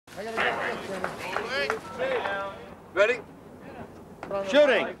Ready?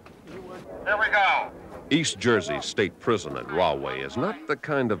 Shooting! Here we go. East Jersey State Prison at Rahway is not the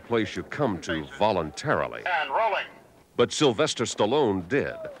kind of place you come to voluntarily. And rolling. But Sylvester Stallone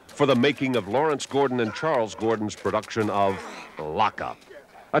did for the making of Lawrence Gordon and Charles Gordon's production of Lock-Up,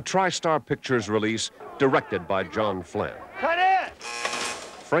 a TriStar Pictures release directed by John Flynn. Cut it!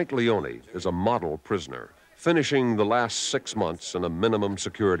 Frank Leone is a model prisoner, finishing the last 6 months in a minimum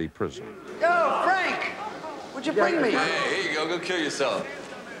security prison. Yo, Frank! What'd you bring me? Hey, here you go. Go kill yourself.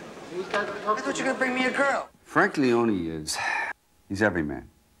 I thought you were gonna bring me a girl. Frank Leone he's every man.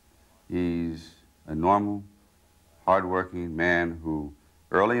 He's a normal, hardworking man who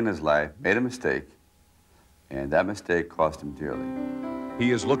early in his life made a mistake, and that mistake cost him dearly.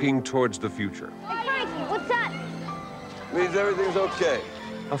 He is looking towards the future. Hey, Frankie, what's that? Means everything's okay.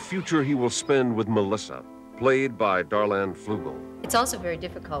 A future he will spend with Melissa, played by Darlene Flugel. It's also very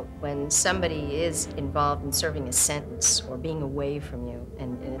difficult when somebody is involved in serving a sentence or being away from you,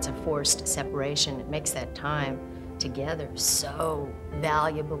 and it's a forced separation. It makes that time together so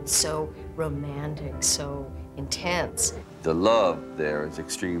valuable, so romantic, so intense. The love there is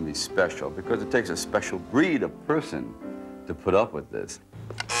extremely special because it takes a special breed of person to put up with this.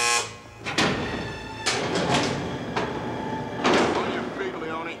 On your feet,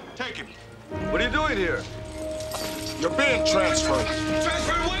 Leone. Take him. What are you doing here? You're being transferred.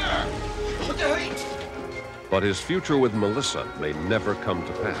 Transferred where? What the hell? But his future with Melissa may never come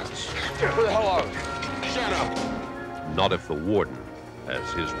to pass. Who the hell are you? Shut up. Not if the warden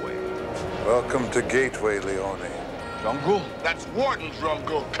has his way. Welcome to Gateway, Leone. Drumgool? That's Warden's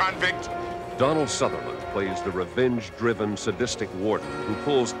Drumgool, convict. Donald Sutherland plays the revenge-driven, sadistic warden who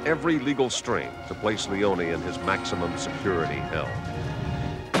pulls every legal string to place Leone in his maximum security hell.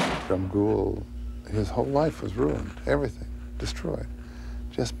 Drumgool, his whole life was ruined, everything destroyed,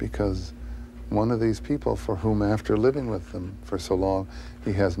 just because one of these people for whom, after living with them for so long,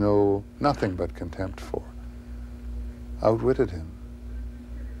 he has nothing but contempt for, outwitted him.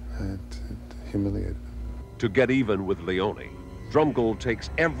 It humiliated him. To get even with Leone, Drumgool takes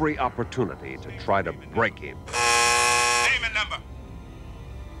every opportunity to try to break him. Name and number.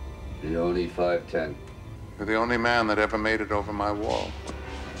 Leone 510. You're the only man that ever made it over my wall.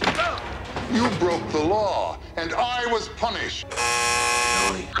 You broke the law, and I was punished.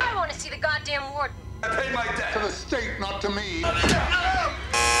 I want to see the goddamn warden. I paid my debt. To the state, not to me.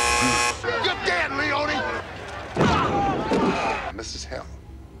 You're dead, Leone! This is hell.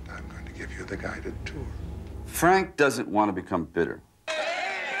 I'm going to give you the guided tour. Frank doesn't want to become bitter.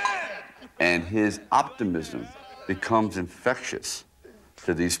 And his optimism becomes infectious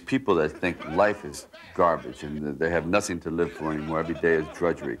to these people that think life is garbage and they have nothing to live for anymore. Every day is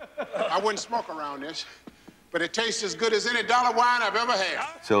drudgery. I wouldn't smoke around this, but it tastes as good as any dollar wine I've ever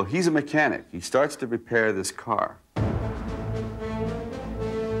had. So he's a mechanic. He starts to repair this car.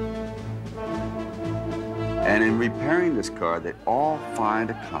 And in repairing this car, they all find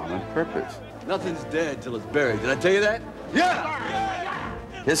a common purpose. Nothing's dead till it's buried. Did I tell you that?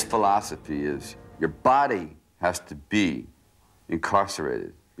 Yeah! His philosophy is your body has to be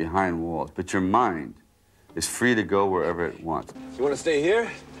incarcerated behind walls, but your mind is free to go wherever it wants. You want to stay here?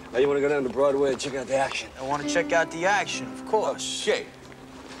 Or you want to go down to Broadway and check out the action? I want to check out the action, of course. Shit.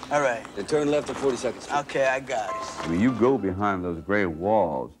 All right. Then turn left at 42nd Street. Okay, I got it. When you go behind those gray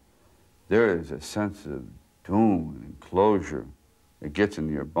walls, there is a sense of doom and enclosure. It gets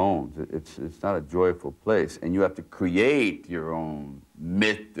into your bones. It's not a joyful place. And you have to create your own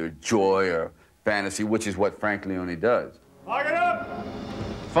myth or joy or fantasy, which is what Frank Leone does. Lock it up!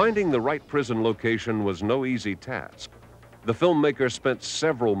 Finding the right prison location was no easy task. The filmmaker spent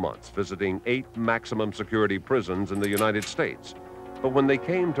several months visiting 8 maximum security prisons in the United States. But when they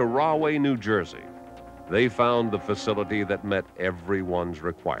came to Rahway, New Jersey, they found the facility that met everyone's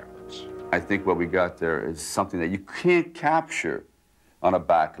requirements. I think what we got there is something that you can't capture on a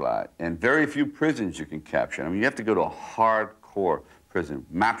backlot, and very few prisons you can capture. I mean, you have to go to a hardcore prison,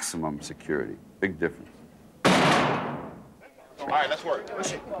 maximum security, big difference. All right, let's work.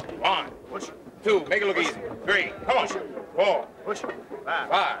 Push it. 1, push it. 2, make it look easy. 3, come on. 4, push it.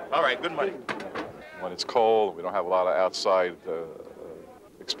 5. All right, good money. When it's cold, we don't have a lot of outside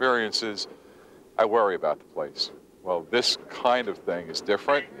experiences, I worry about the place. Well, this kind of thing is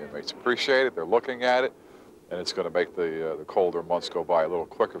different. The inmates appreciate it. They're looking at it. And it's going to make the colder months go by a little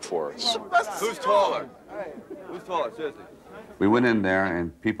quicker for us. Who's taller? Who's taller, seriously? We went in there,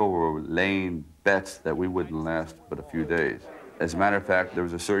 and people were laying bets that we wouldn't last but a few days. As a matter of fact, there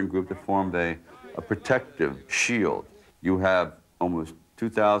was a certain group that formed a protective shield. You have almost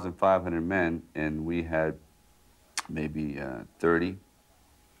 2,500 men, and we had maybe 30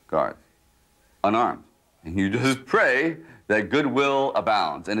 guards. unarmed. And you just pray that goodwill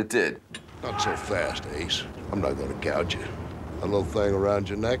abounds, and it did. Not so fast, Ace. I'm not gonna gouge you. A little thing around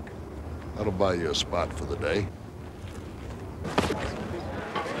your neck, that'll buy you a spot for the day.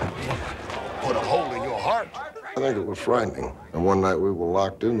 Put a hole in your heart. I think it was frightening. And one night we were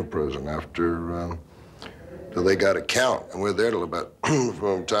locked in the prison after, till they got a count. And we were there till about,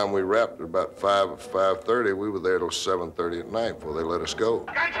 from the time we wrapped at about 5 or 5:30, we were there till 7:30 at night before they let us go.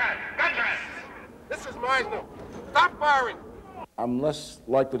 Gunshot! Gunshot! This is Meisner. Stop firing! I'm less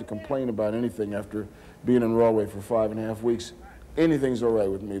likely to complain about anything after being in Rahway for 5.5 weeks. Anything's all right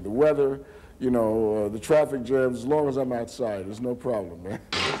with me. The weather, you know, the traffic jams, as long as I'm outside, there's no problem, man.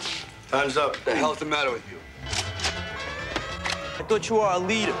 Time's up. What the hell's the matter with you? I thought you were our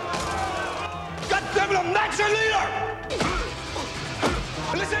leader. God damn it, I'm not your leader!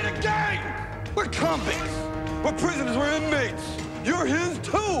 This ain't a gang! We're convicts. We're prisoners, we're inmates. You're his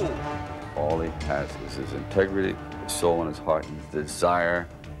too! All he has is his integrity, his soul, and his heart, and his desire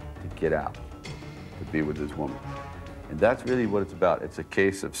to get out, to be with his woman. And that's really what it's about. It's a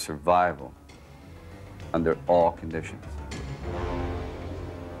case of survival under all conditions.